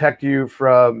going to protect you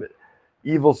from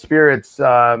evil spirits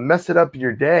messing up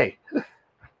your day,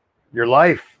 your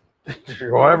life,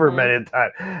 however many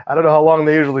times. I don't know how long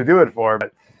they usually do it for,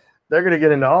 but they're going to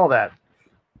get into all that.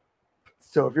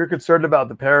 So if you're concerned about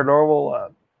the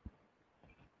paranormal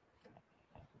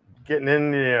getting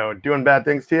in, doing bad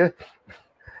things to you,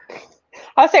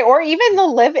 I'll say, or even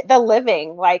the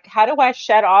living, like, how do I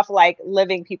shed off like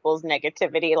living people's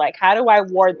negativity? Like, how do I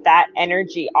ward that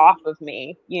energy off of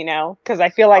me? Because I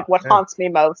feel like what haunts me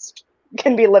most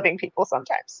can be living people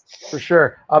sometimes. For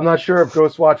sure. I'm not sure if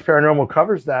Ghostwatch Paranormal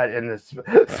covers that in this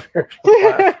spiritual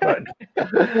class, but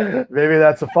maybe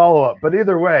that's a follow-up. But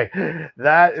either way,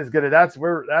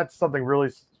 that's something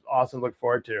really awesome to look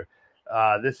forward to.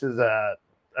 This is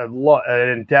an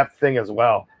in-depth thing as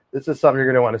well. This is something you're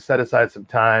going to want to set aside some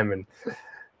time and,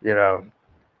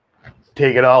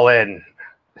 take it all in.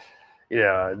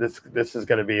 This is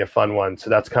going to be a fun one. So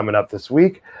that's coming up this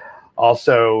week.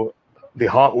 Also, the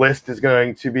Haunt List is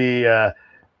going to be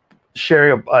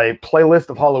sharing a playlist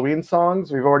of Halloween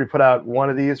songs. We've already put out one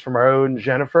of these from our own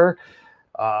Jennifer.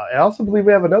 I also believe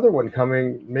we have another one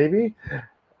coming, maybe.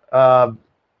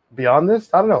 Beyond this,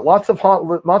 I don't know. Lots of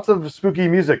spooky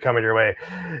music coming your way,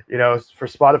 for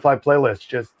Spotify playlists.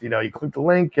 Just you click the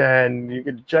link and you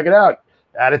can check it out.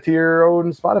 Add it to your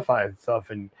own Spotify stuff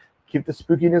and keep the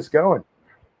spookiness going.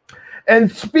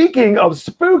 And speaking of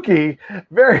spooky,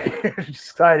 very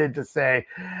excited to say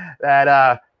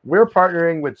that we're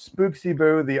partnering with Spooksy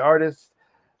Boo, the artist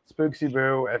Spooksy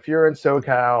Boo. If you're in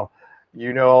SoCal,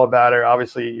 you know all about her.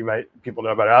 Obviously, people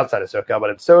know about her outside of SoCal, but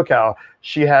in SoCal,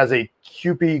 she has a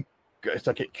creepy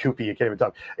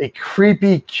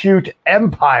cute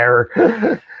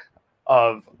empire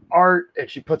of art, and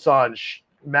she puts on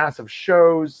massive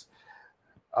shows,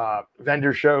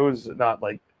 vendor shows, not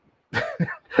like a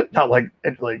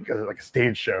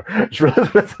stage show.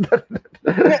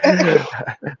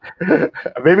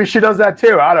 Maybe she does that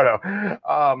too. I don't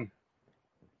know.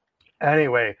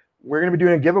 Anyway, we're going to be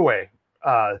doing a giveaway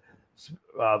of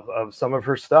some of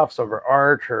her stuff, some of her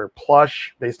art, her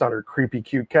plush based on her creepy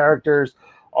cute characters,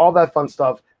 all that fun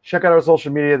stuff. Check out our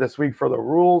social media this week for the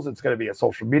rules. It's going to be a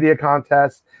social media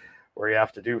contest where you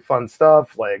have to do fun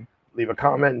stuff like leave a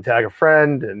comment and tag a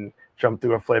friend and jump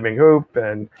through a flaming hoop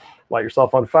and light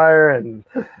yourself on fire and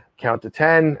count to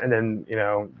 10, and then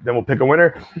then we'll pick a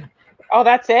winner. Oh,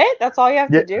 that's it? That's all you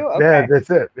have to do? Okay. Yeah, that's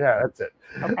it. Yeah, that's it.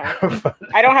 Okay.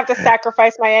 I don't have to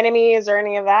sacrifice my enemies or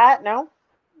any of that? No?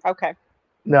 Okay.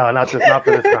 No, not for this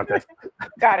contest.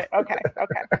 Got it. Okay.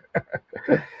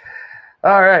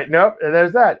 All right. Nope.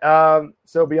 There's that.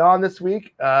 So beyond this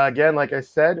week, again, like I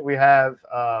said, we have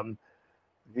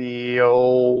the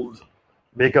old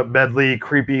makeup medley,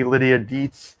 creepy Lydia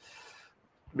Dietz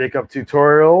makeup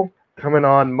tutorial coming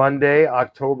on Monday,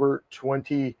 October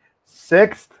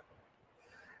 26th.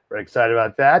 Very excited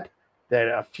about that. Then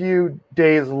a few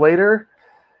days later,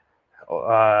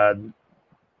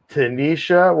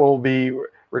 Tanisha will be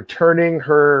returning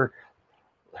her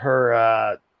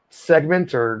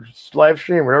segment or live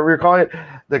stream, whatever you're calling it.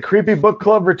 The Creepy Book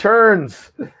Club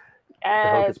returns. The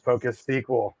Hocus Pocus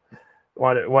sequel.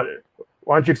 Why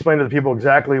don't you explain to the people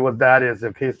exactly what that is,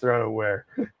 in case they're unaware?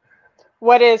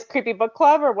 What is Creepy Book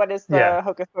Club, or what is the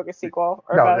Hocus Pocus sequel?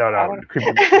 Or No.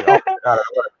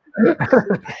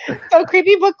 So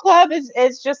Creepy Book Club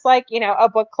is just like, a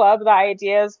book club. The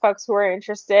idea is folks who are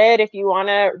interested, if you want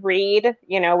to read,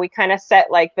 we kind of set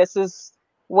like, this is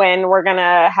when we're going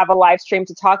to have a live stream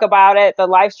to talk about it. The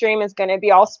live stream is going to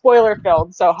be all spoiler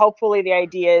filled. So hopefully the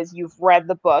idea is you've read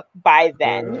the book by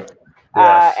then.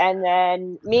 Yes. And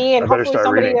then me and hopefully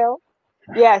somebody else.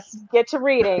 Yes, get to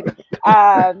reading.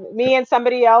 Me and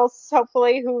somebody else,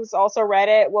 hopefully, who's also read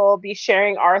it, will be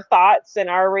sharing our thoughts and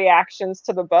our reactions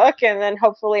to the book. And then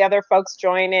hopefully other folks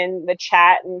join in the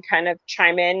chat and kind of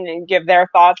chime in and give their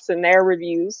thoughts and their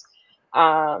reviews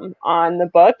on the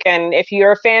book. And if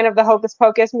you're a fan of the Hocus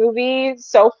Pocus movie,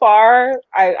 so far,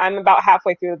 I'm about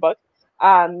halfway through the book.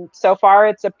 So far,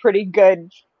 it's a pretty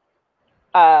good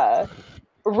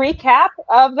recap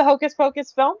of the Hocus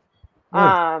Pocus film.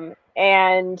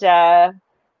 And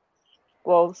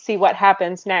we'll see what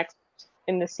happens next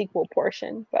in the sequel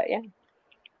portion. But yeah.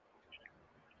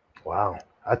 Wow.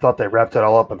 I thought they wrapped it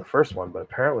all up in the first one, but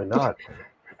apparently not.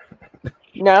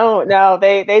 No,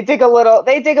 they dig a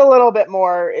little bit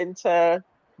more into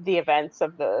the events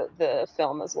of the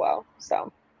film as well. So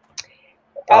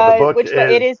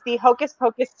it is the Hocus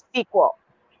Pocus sequel.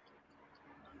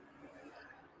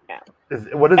 Yeah.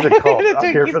 What is it called? The I'm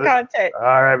here Twinkies for the content.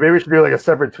 All right, maybe we should do like a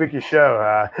separate Twinkie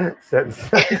show. Since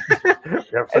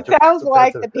It sounds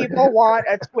like the people want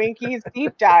a Twinkies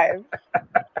deep dive.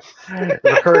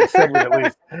 Recurring segment, at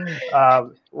least.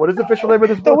 What is the official name of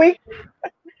this book?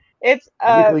 It's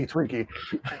Weekly Twinkie.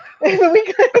 I was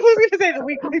going to say the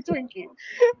Weekly Twinkie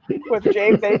with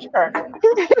James H. Carter.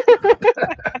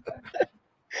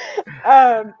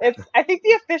 I think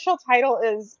the official title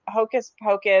is Hocus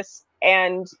Pocus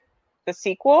and the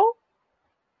sequel.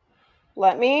 It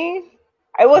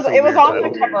was on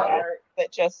the cover art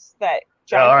that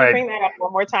John can bring that up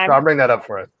one more time. John, bring that up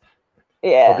for us.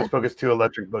 Yeah. Hocus Pocus 2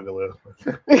 Electric Boogaloo.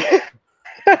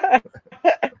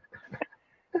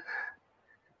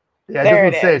 Yeah,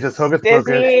 it doesn't say. It's just Hocus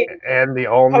Pocus and the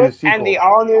all-new sequel. And the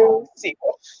all-new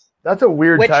sequel. That's a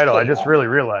weird Which title. Please? I just really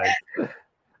realized.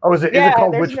 Oh, is it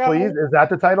called Which Please? Is that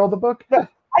the title of the book?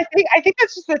 I think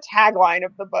that's just the tagline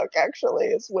of the book, actually,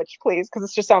 is Which Please, because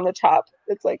it's just on the top.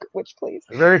 It's like, Which Please?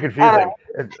 Very confusing.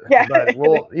 Yeah. But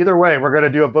either way, we're going to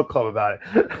do a book club about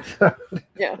it.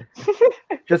 Yeah.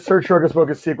 Just search Hocus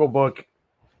Pocus sequel book.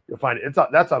 You'll find it.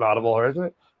 That's on Audible, isn't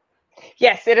it?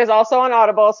 Yes, it is also on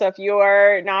Audible. So if you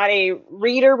are not a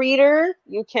reader,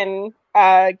 you can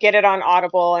get it on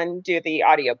Audible and do the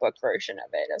audiobook version of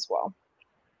it as well.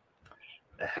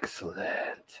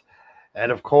 Excellent.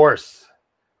 And of course,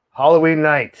 Halloween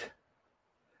night,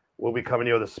 we'll be coming to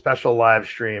you with a special live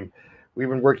stream. We've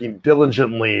been working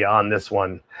diligently on this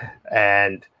one,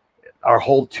 and our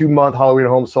whole 2-month Halloween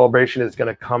home celebration is going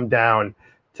to come down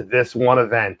to this one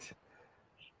event.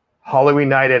 Halloween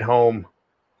night at home.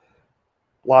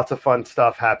 Lots of fun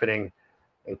stuff happening,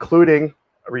 including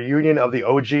a reunion of the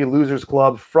OG Losers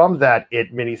Club from that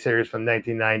It miniseries from the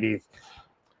 1990s.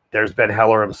 There's Ben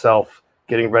Heller himself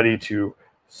getting ready to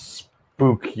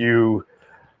spook you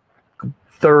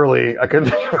thoroughly. I couldn't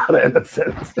figure out how to end the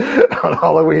sentence on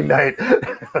Halloween night.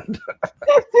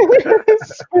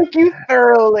 Spook you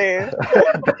thoroughly.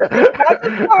 Not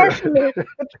partially,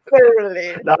 but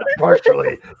thoroughly. Not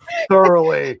partially,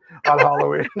 thoroughly on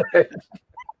Halloween night.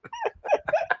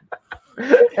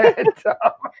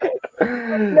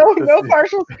 No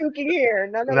partial spooking here.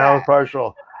 None of that. No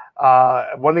partial.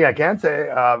 One thing I can say,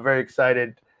 very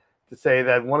excited to say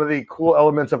that one of the cool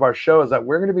elements of our show is that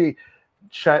we're going to be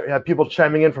have people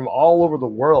chiming in from all over the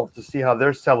world to see how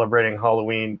they're celebrating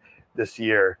Halloween this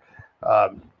year.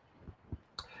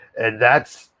 And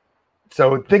that's,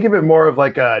 so think of it more of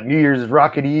like a New Year's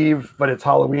Rocket Eve, but it's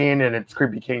Halloween and it's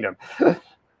Creepy Kingdom.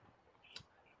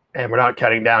 And we're not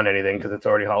counting down anything because it's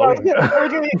already Halloween. We're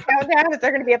doing a countdown. Is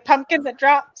there going to be a pumpkin that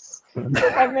drops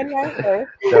at midnight?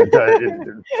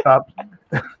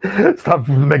 Stop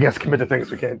making us commit to things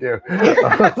we can't do.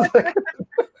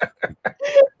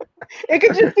 It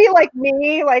could just be like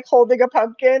me, like holding a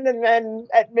pumpkin, and then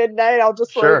at midnight I'll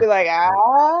just sort of be like,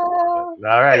 All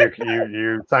right,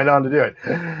 you signed on to do it.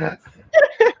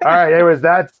 All right. Anyways,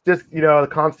 that's just a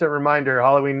constant reminder.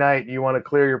 Halloween night, you want to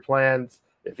clear your plans.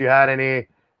 If you had any,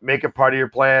 make it part of your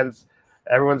plans.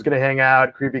 Everyone's going to hang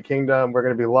out. Creepy Kingdom, we're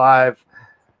going to be live.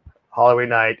 Halloween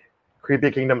night.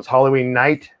 Creepy Kingdom's Halloween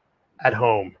night at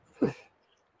home.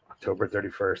 October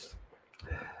 31st.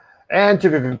 And to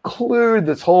conclude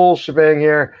this whole shebang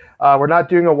here, we're not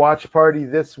doing a watch party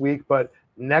this week, but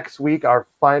next week, our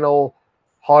final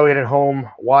Halloween at home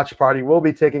watch party will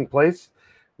be taking place.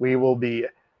 We will be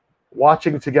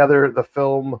watching together the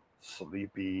film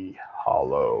Sleepy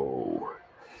Hollow.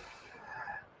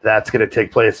 That's going to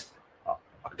take place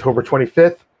October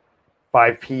 25th,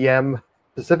 5 p.m.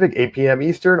 Pacific, 8 p.m.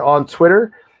 Eastern on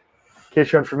Twitter. In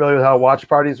case you're unfamiliar with how watch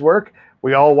parties work,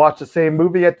 we all watch the same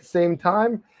movie at the same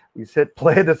time. We hit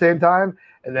play at the same time,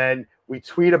 and then we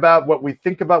tweet about what we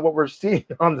think about what we're seeing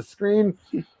on the screen.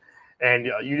 And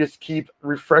you just keep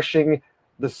refreshing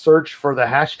the search for the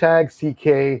hashtag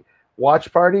CK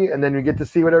Watch Party, and then you get to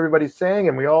see what everybody's saying,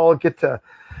 and we all get to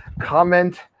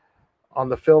comment on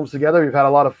the films together. We've had a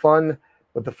lot of fun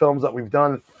with the films that we've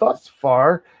done thus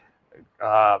far.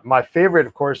 My favorite,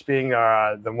 of course, being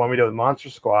the one we did with Monster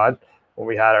Squad, when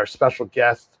we had our special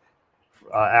guest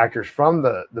actors from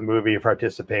the movie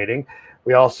participating.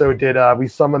 We also did We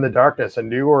Summon the Darkness, a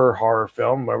newer horror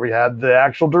film where we had the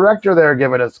actual director there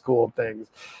giving us cool things,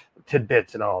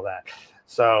 tidbits and all that.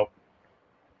 So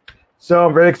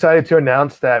I'm very excited to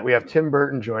announce that we have Tim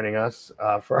Burton joining us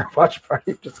for our watch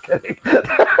party. Just kidding.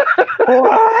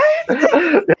 What?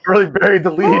 They really buried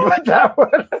the lead with that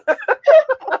one.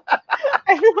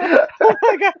 Oh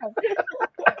my God.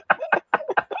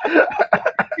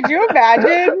 Could you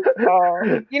imagine?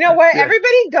 Oh. You know what?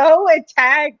 Everybody go and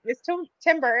tag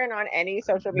Tim Burton on any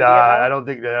social media. Nah, I don't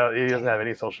think that he doesn't have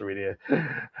any social media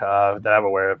that I'm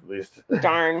aware of, at least.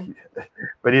 Darn.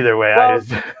 But either way, well,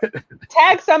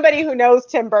 tag somebody who knows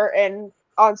Tim Burton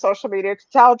on social media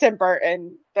to tell Tim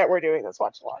Burton that we're doing this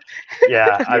watch along.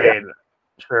 Yeah, I mean,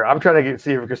 sure. I'm trying to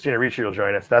see if Christina Ricci will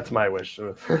join us. That's my wish.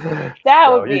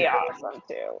 That would be awesome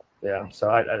too. Yeah,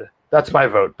 so that's my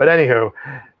vote. But anywho,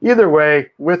 either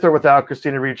way, with or without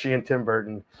Christina Ricci and Tim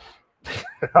Burton,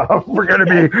 we're going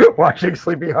to be watching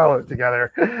Sleepy Hollow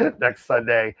together next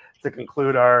Sunday to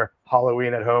conclude our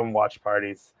Halloween at home watch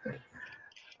parties.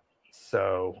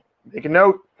 So make a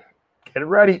note, get it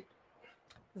ready.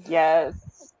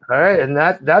 Yes. All right, and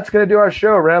that's going to do our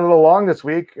show. Ran a little long this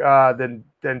week than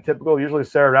typical. Usually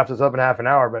Sarah wraps us up in half an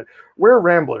hour, but we're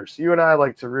ramblers. You and I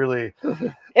like to really...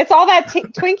 It's all that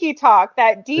Twinkie talk,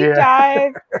 that deep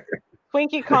dive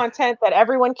Twinkie content that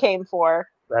everyone came for.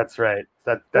 That's right.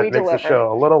 That makes the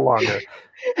show a little longer.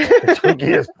 Twinkie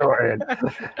historian.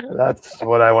 That's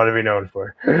what I want to be known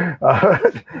for.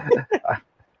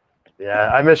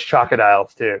 Yeah, I miss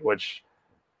Chocodiles too, which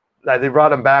they brought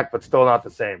them back, but still not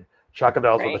the same.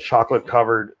 Chocodiles with the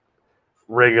chocolate-covered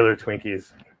regular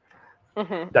Twinkies.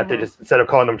 That they just, instead of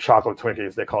calling them chocolate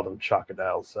Twinkies, they called them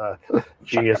Chocodiles.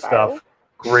 Genius stuff.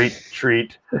 Great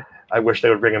treat. I wish they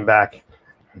would bring them back.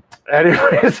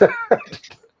 Anyways,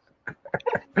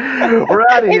 we're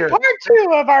out of here. Part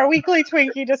 2 of our weekly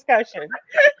Twinkie discussion.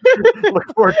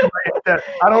 Look forward to it.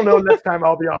 I don't know next time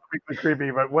I'll be on Weekly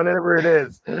Creepy, but whenever it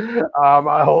is,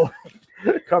 I'll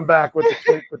come back with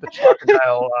the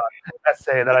Chocodile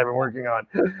essay that I've been working on.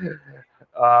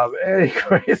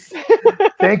 Anyways,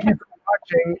 thank you for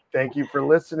watching. Thank you for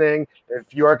listening.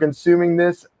 If you are consuming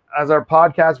this as our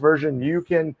podcast version, you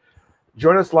can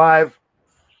join us live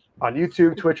on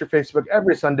YouTube, Twitch, or Facebook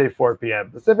every Sunday, 4 p.m.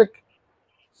 Pacific,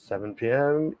 7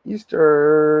 p.m.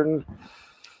 Eastern.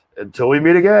 Until we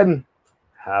meet again,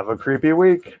 have a creepy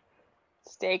week.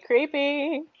 Stay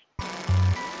creepy.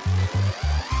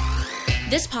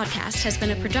 This podcast has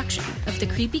been a production of the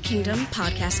Creepy Kingdom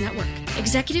Podcast Network.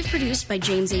 Executive produced by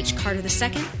James H. Carter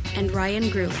II and Ryan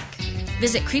Grulick.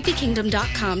 Visit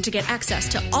creepykingdom.com to get access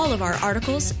to all of our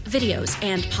articles, videos,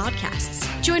 and podcasts.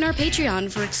 Join our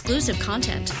Patreon for exclusive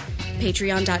content.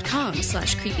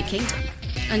 Patreon.com/creepykingdom.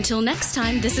 Until next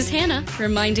time, this is Hannah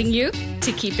reminding you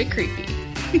to keep it creepy.